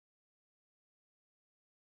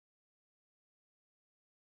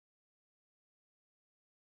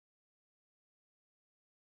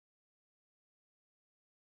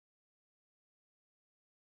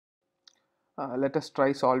Let us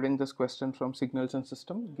try solving this question from Signals and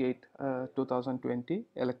System, GATE 2020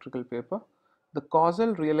 electrical paper. The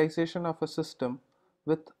causal realization of a system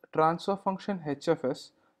with transfer function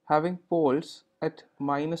HFS having poles at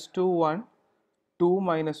minus 2, 1, 2,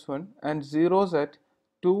 minus 1 and zeros at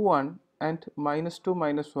 2, 1 and minus 2,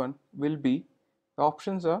 minus 1 will be, the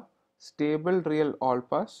options are stable real all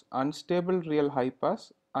pass, unstable real high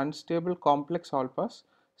pass, unstable complex all pass,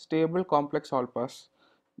 stable complex all pass.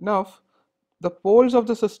 Now, the poles of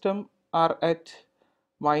the system are at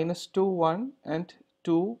minus 2, 1 and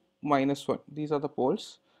 2, minus 1. These are the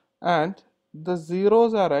poles. And the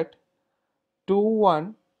zeros are at 2,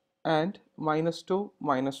 1 and minus 2,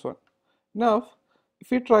 minus 1. Now,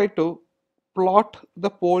 if we try to plot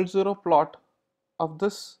the pole 0 plot of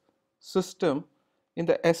this system in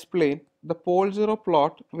the S-plane, the pole 0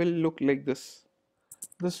 plot will look like this.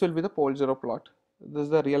 This will be the pole 0 plot. This is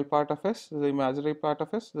the real part of S, this is the imaginary part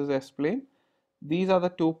of S, this is S-plane. These are the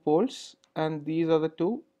two poles and these are the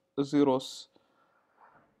two zeros.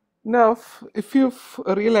 Now, if you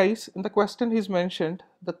realize in the question he's mentioned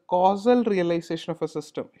the causal realization of a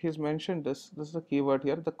system. He's mentioned this is the keyword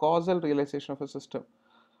here, the causal realization of a system.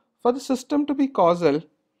 For the system to be causal,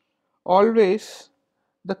 always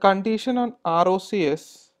the condition on ROC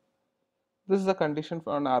is, this is the condition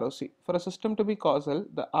for an ROC. For a system to be causal,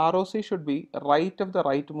 the ROC should be right of the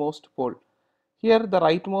rightmost pole. Here the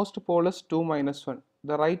rightmost pole is 2, minus 1.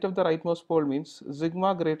 The right of the rightmost pole means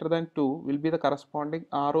sigma greater than 2 will be the corresponding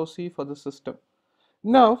ROC for the system.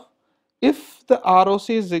 Now, if the ROC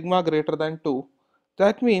is sigma greater than 2,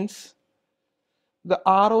 that means the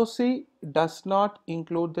ROC does not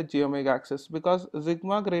include the j omega axis, because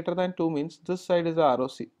sigma greater than 2 means this side is the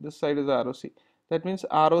ROC, this side is the ROC. That means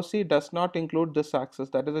ROC does not include this axis,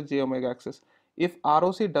 that is the j omega axis. If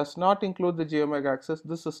ROC does not include the j omega axis,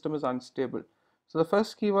 this system is unstable. So the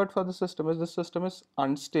first keyword for the system is this system is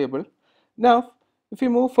unstable. Now, if we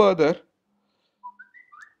move further,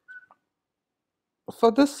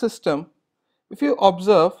 for this system, if you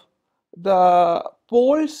observe, the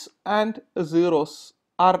poles and zeros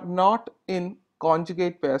are not in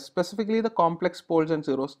conjugate pairs, specifically the complex poles and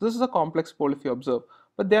zeros. This is a complex pole if you observe,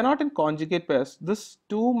 but they are not in conjugate pairs. This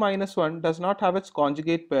 2, minus 1 does not have its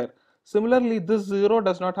conjugate pair. Similarly, this 0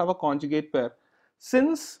 does not have a conjugate pair.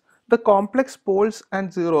 Since the complex poles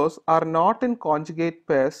and zeros are not in conjugate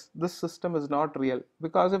pairs, this system is not real,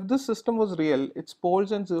 because if this system was real, its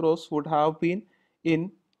poles and zeros would have been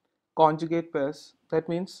in conjugate pairs. That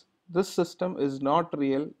means this system is not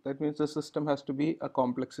real. That means the system has to be a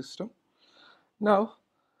complex system. Now,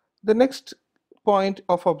 the next point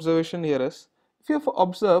of observation here is, if you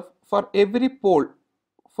observe, for every pole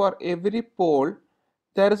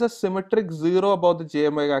there is a symmetric 0 above the j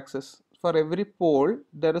omega axis. For every pole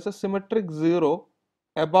there is a symmetric 0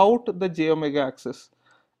 about the j omega axis,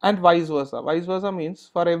 and vice versa. Vice versa means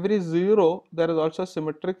for every 0 there is also a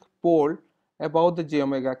symmetric pole above the j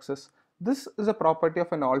omega axis. This is a property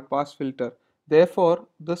of an all pass filter. Therefore,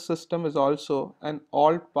 this system is also an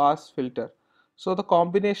all pass filter. So the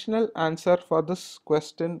combinational answer for this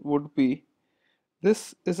question would be,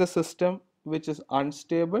 this is a system which is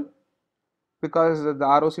unstable because the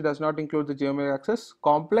ROC does not include the j omega axis,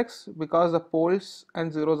 complex because the poles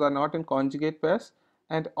and zeros are not in conjugate pairs,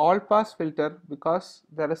 and all pass filter because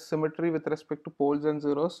there is symmetry with respect to poles and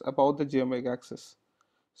zeros about the j omega axis.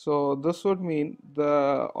 So this would mean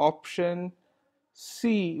the option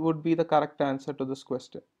C would be the correct answer to this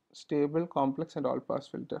question, stable, complex and all pass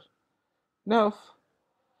filter. Now,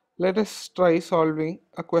 let us try solving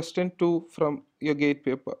a question 2 from your GATE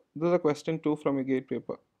paper. This is a question 2 from your GATE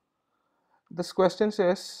paper. This question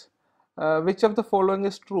says, which of the following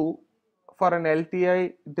is true for an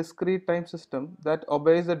LTI discrete time system that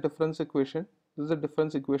obeys the difference equation? This is a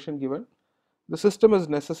difference equation given. The system is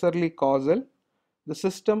necessarily causal. The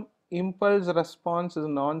system impulse response is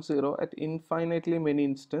non-zero at infinitely many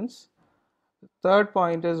instances. Third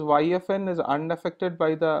point is y of n is unaffected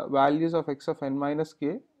by the values of x of n minus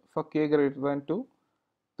k for k greater than 2.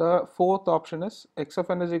 The fourth option is x of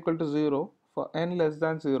n is equal to 0 for n less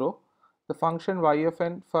than 0. The function y of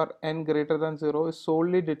n for n greater than 0 is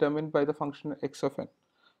solely determined by the function x of n.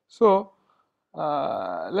 So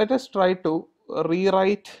let us try to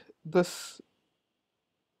rewrite this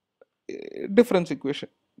difference equation.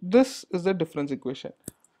 This is the difference equation.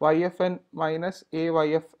 Y of n minus a y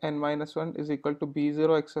of n minus 1 is equal to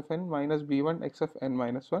b0 x of n minus b1 x of n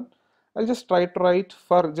minus 1. I'll just try to write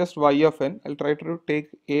for just y of n. I'll try to take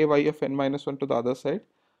a y of n minus 1 to the other side.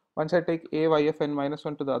 Once I take a y of n minus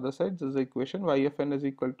 1 to the other side, this is the equation. Y of n is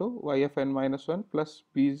equal to y of n minus 1 plus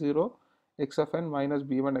b0 x of n minus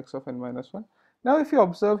b1 x of n minus 1. Now if you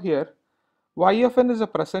observe here, Y of n is a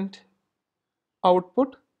present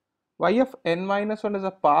output, y of n minus 1 is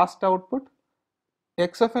a past output,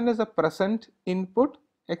 x of n is a present input,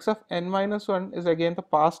 x of n minus 1 is again the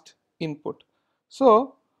past input.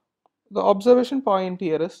 So the observation point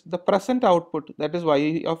here is the present output, that is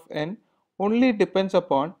y of n, only depends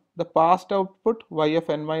upon the past output y of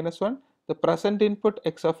n minus 1, the present input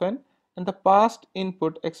x of n, and the past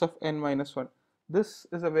input x of n minus 1. This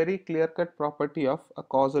is a very clear-cut property of a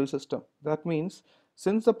causal system. That means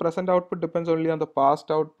since the present output depends only on the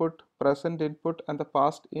past output, present input, and the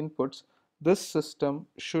past inputs, this system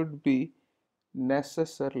should be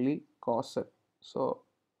necessarily causal. So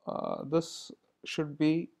this should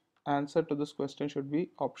be answer to this question should be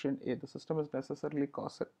option A. The system is necessarily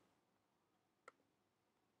causal.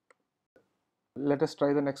 Let us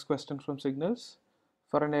try the next question from signals.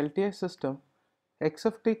 For an LTI system, x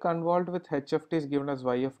of t convolved with h of t is given as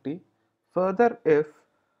y of t. Further, if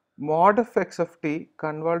mod of x of t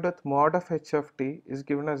convolved with mod of h of t is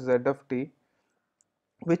given as z of t,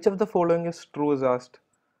 which of the following is true is asked.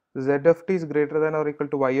 Z of t is greater than or equal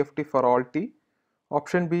to y of t for all t.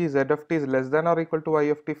 Option B, z of t is less than or equal to y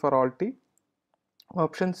of t for all t.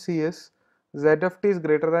 Option C is z of t is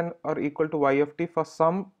greater than or equal to y of t for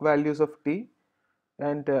some values of t,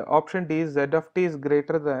 and option D is z of t is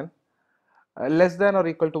greater than less than or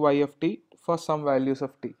equal to y of t for some values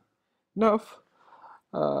of t. Now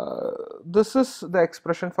this is the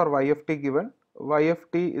expression for y of t given. Y of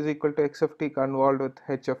t is equal to x of t convolved with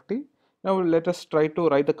h of t. Now let us try to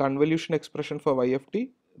write the convolution expression for y of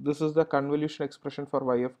t. This is the convolution expression for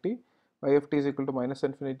y of t. Y of t is equal to minus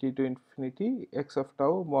infinity to infinity x of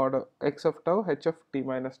tau mod x of tau h of t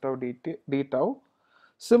minus tau d tau.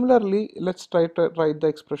 Similarly, let's try to write the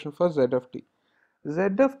expression for z of t. Z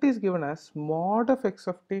of t is given as mod of x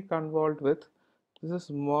of t convolved with, this is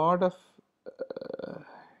mod of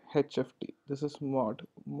h of t, this is mod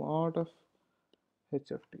of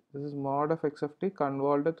h of t, this is mod of x of t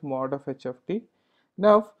convolved with mod of h of t.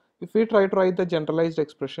 Now if we try to write the generalized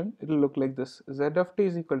expression, it will look like this. Z of t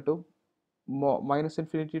is equal to minus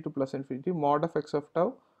infinity to plus infinity mod of x of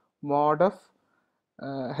tau mod of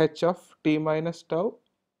h of t minus tau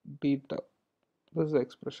d tau. This is the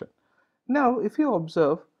expression. Now, if you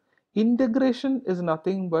observe, integration is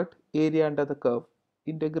nothing but area under the curve.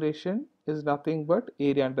 Integration is nothing but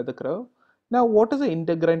area under the curve. Now, what is the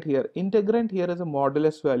integrand here? Integrand here is a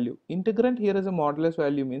modulus value. Integrand here is a modulus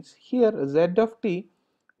value means here z of t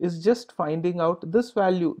is just finding out this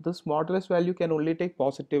value. This modulus value can only take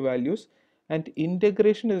positive values, and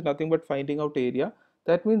integration is nothing but finding out area.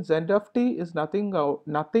 That means z of t is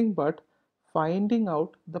nothing but finding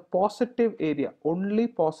out the positive area. Only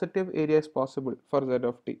positive area is possible for z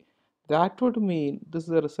of t. That would mean, this is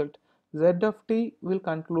the result, z of t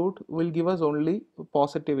will give us only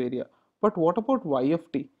positive area. But what about y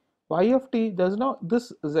of t? Y of t does not,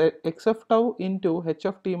 this x of tau into h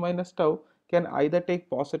of t minus tau can either take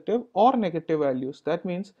positive or negative values. That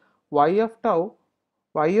means y of tau,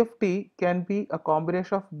 y of t can be a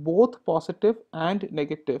combination of both positive and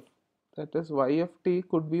negative. That is, y of t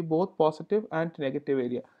could be both positive and negative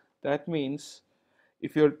area. That means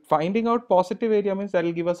if you're finding out positive area means that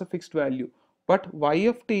will give us a fixed value, but y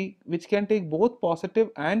of t which can take both positive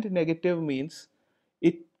and negative means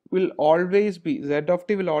it will always be, z of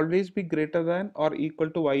t will always be greater than or equal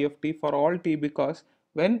to y of t for all t, because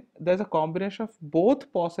when there's a combination of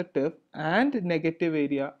both positive and negative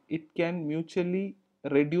area, it can mutually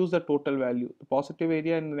reduce the total value. The positive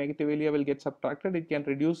area and the negative area will get subtracted, it can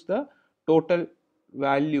reduce the total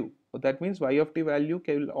value. So that means y of t value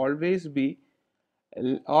will always be,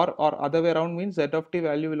 or other way around means z of t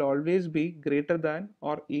value will always be greater than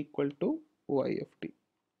or equal to y of t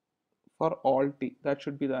for all t. That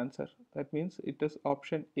should be the answer. That means it is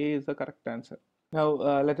option A is the correct answer. Now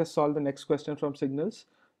let us solve the next question from signals.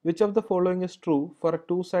 Which of the following is true for a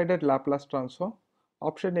two-sided Laplace transform?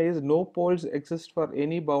 Option A is no poles exist for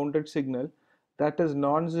any bounded signal that is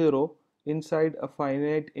non-zero inside a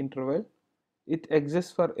finite interval. It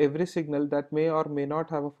exists for every signal that may or may not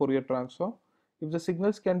have a Fourier transform. If the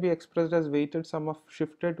signals can be expressed as weighted sum of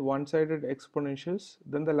shifted one-sided exponentials,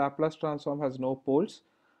 then the Laplace transform has no poles.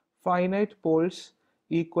 Finite poles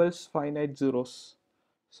equals finite zeros.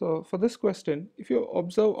 So for this question, if you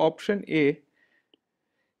observe option A,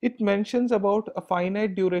 it mentions about a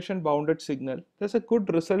finite duration bounded signal. There's a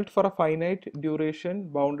good result for a finite duration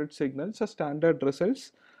bounded signal. It's a standard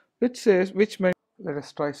results let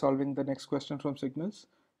us try solving the next question from signals.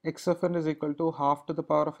 X of n is equal to half to the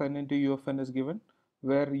power of n into u of n is given,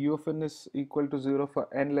 where u of n is equal to 0 for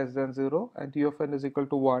n less than 0 and u of n is equal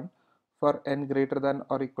to 1 for n greater than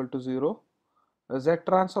or equal to 0. Z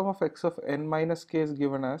transform of x of n minus k is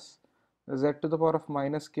given as z to the power of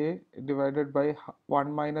minus k divided by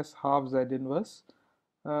 1 minus half z inverse.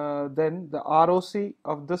 Then the ROC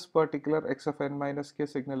of this particular x of n minus k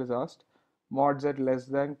signal is asked: mod z less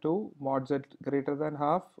than 2, mod z greater than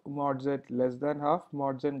half, mod z less than half,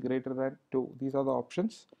 mod z greater than 2. These are the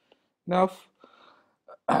options. Now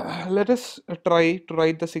let us try to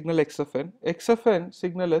write the signal x of n. X of n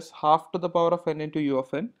signal is half to the power of n into u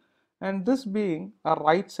of n, and this being a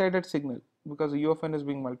right-sided signal because u of n is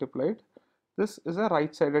being multiplied, this is a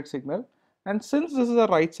right-sided signal. And since this is a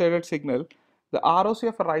right-sided signal, the ROC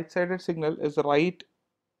of a right-sided signal is right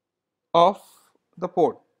of the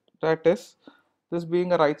pole. That is, this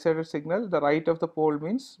being a right-sided signal, the right of the pole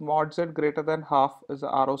means mod z greater than half is the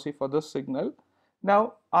ROC for this signal.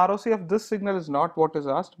 Now, ROC of this signal is not what is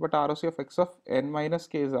asked, but ROC of x of n minus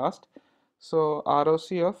k is asked. So,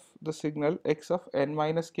 ROC of the signal x of n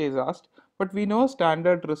minus k is asked, but we know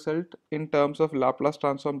standard result in terms of Laplace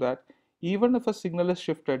transform that even if a signal is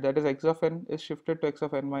shifted, that is x of n is shifted to x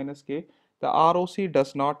of n minus k, the ROC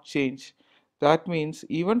does not change. That means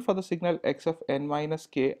even for the signal x of n minus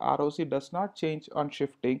k, ROC does not change on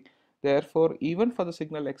shifting. Therefore, even for the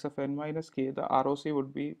signal x of n minus k, the ROC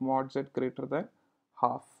would be mod z greater than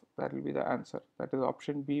half. That will be the answer. That is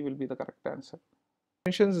option B will be the correct answer.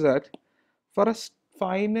 Mentions that for a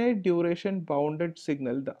finite duration bounded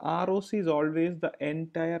signal, the ROC is always the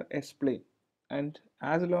entire S-plane. And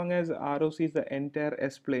as long as ROC is the entire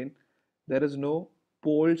S-plane, there is no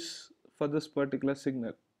poles for this particular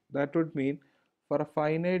signal. That would mean for a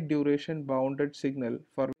finite duration bounded signal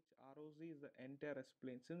for which ROC is the entire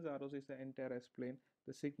S-plane, since ROC is the entire S-plane,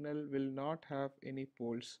 the signal will not have any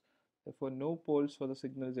poles. Therefore, no poles for the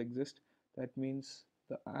signals exist. That means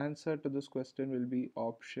the answer to this question will be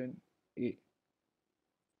option A.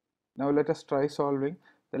 Now let us try solving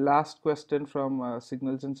the last question from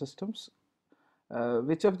signals and systems.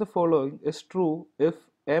 Which of the following is true if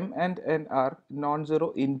m and n are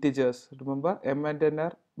non-zero integers? Remember, m and n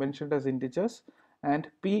are mentioned as integers, and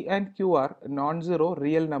p and q are non-zero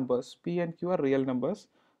real numbers. P and q are real numbers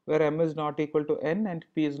where m is not equal to n and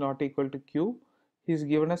p is not equal to q. He's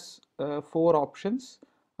given us 4 options,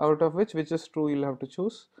 out of which is true you'll have to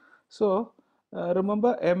choose. So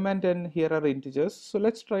remember, m and n here are integers. So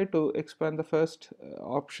let's try to expand the first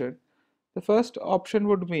option. The first option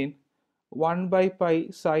would mean 1 by pi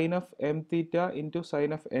sine of m theta into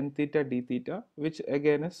sine of n theta d theta, which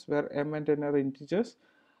again is where m and n are integers.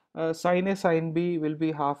 Sine A sine B will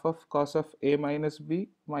be half of cos of A minus B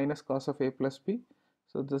minus cos of A plus B.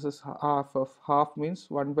 So this is half of half means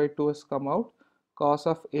 1 by 2 has come out, cos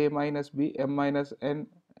of A minus B m minus n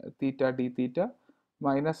theta d theta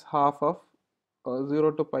minus half of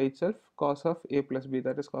 0 to pi itself cos of A plus B,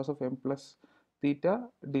 that is cos of m plus theta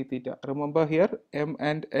d theta. Remember here m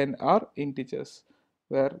and n are integers,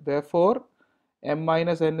 where therefore m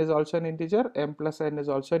minus n is also an integer, m plus n is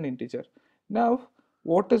also an integer. Now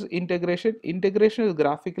what is integration? Integration is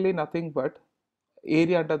graphically nothing but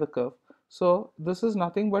area under the curve. So this is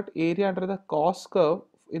nothing but area under the cos curve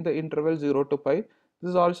in the interval 0 to pi. This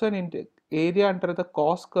is also an area under the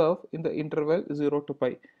cos curve in the interval 0 to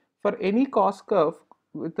pi. For any cos curve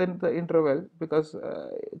within the interval, because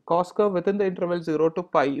cos curve within the interval 0 to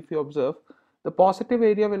pi, if you observe, the positive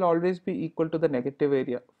area will always be equal to the negative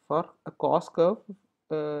area. For a cos curve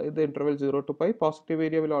in the interval 0 to pi, positive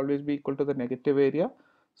area will always be equal to the negative area.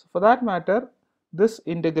 So for that matter, this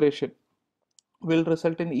integration will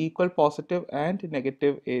result in equal positive and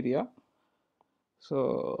negative area.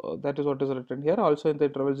 So that is what is written here. Also in the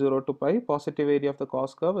interval 0 to pi, positive area of the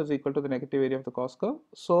cos curve is equal to the negative area of the cos curve.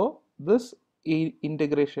 So this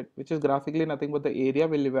integration, which is graphically nothing but the area,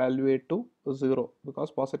 will evaluate to 0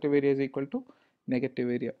 because positive area is equal to negative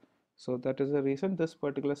area. So that is the reason this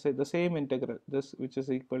particular the same integral, this which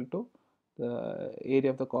is equal to the area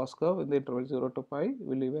of the cos curve in the interval 0 to pi,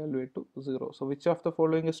 will evaluate to 0. So which of the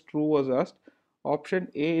following is true was asked. Option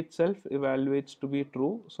A itself evaluates to be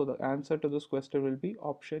true. So the answer to this question will be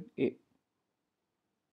option A.